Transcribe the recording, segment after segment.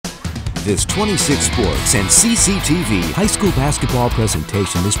This 26 Sports and CCTV high school basketball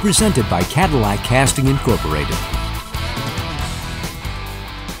presentation is presented by Cadillac Casting Incorporated.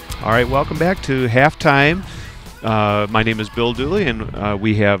 All right, welcome back to halftime. My name is Bill Dooley, and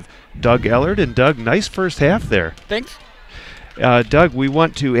we have Doug Ellard. And Doug, nice first half there. Thanks. Doug, we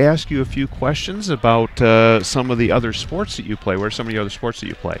want to ask you a few questions about some of the other sports that you play. What are some of the other sports that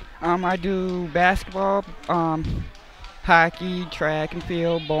you play? I do basketball, hockey, track and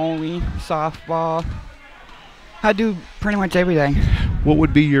field, bowling, softball. I do pretty much everything. What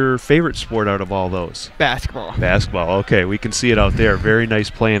would be your favorite sport out of all those? Basketball. Basketball. Okay, we can see it out there. Very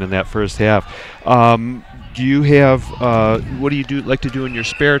nice playing in that first half. Do you have what do you like to do in your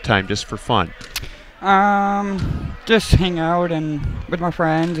spare time, just for fun? Just hang out and with my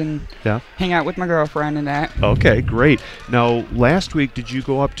friends and hang out with my girlfriend and that. Okay, great. Now, last week, did you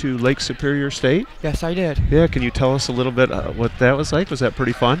go up to Lake Superior State? Yes, I did. Yeah, can you tell us a little bit what that was like? Was that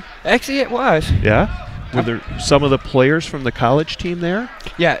pretty fun? Actually, it was. Yeah? Were there some of the players from the college team there?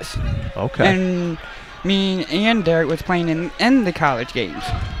 Yes. Okay. And me and Derek was playing in the college games.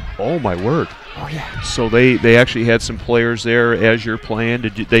 Oh, my word. Oh, yeah. So they actually had some players there as you're playing.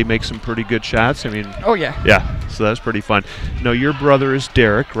 Did they make some pretty good shots? I mean. Oh, yeah. Yeah, so that's pretty fun. Now, your brother is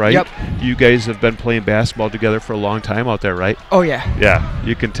Derek, right? Yep. You guys have been playing basketball together for a long time out there, right? Oh, yeah. Yeah,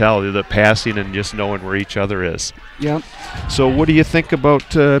 you can tell the passing and just knowing where each other is. Yep. So what do you think about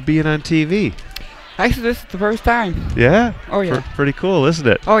being on TV? Actually, this is the first time. Yeah? Oh, yeah. Pretty cool, isn't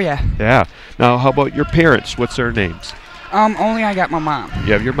it? Oh, yeah. Yeah. Now, how about your parents? What's their names? Only I got my mom.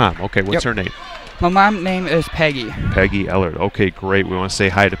 You have your mom. Okay, what's her name? My mom's name is Peggy. Peggy Ellard. Okay, great. We want to say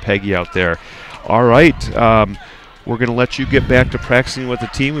hi to Peggy out there. All right. We're going to let you get back to practicing with the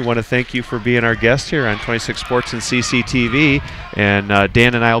team. We want to thank you for being our guest here on 26 Sports and CCTV. And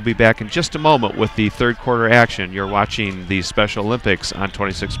Dan and I will be back in just a moment with the third quarter action. You're watching the Special Olympics on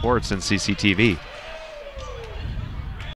 26 Sports and CCTV.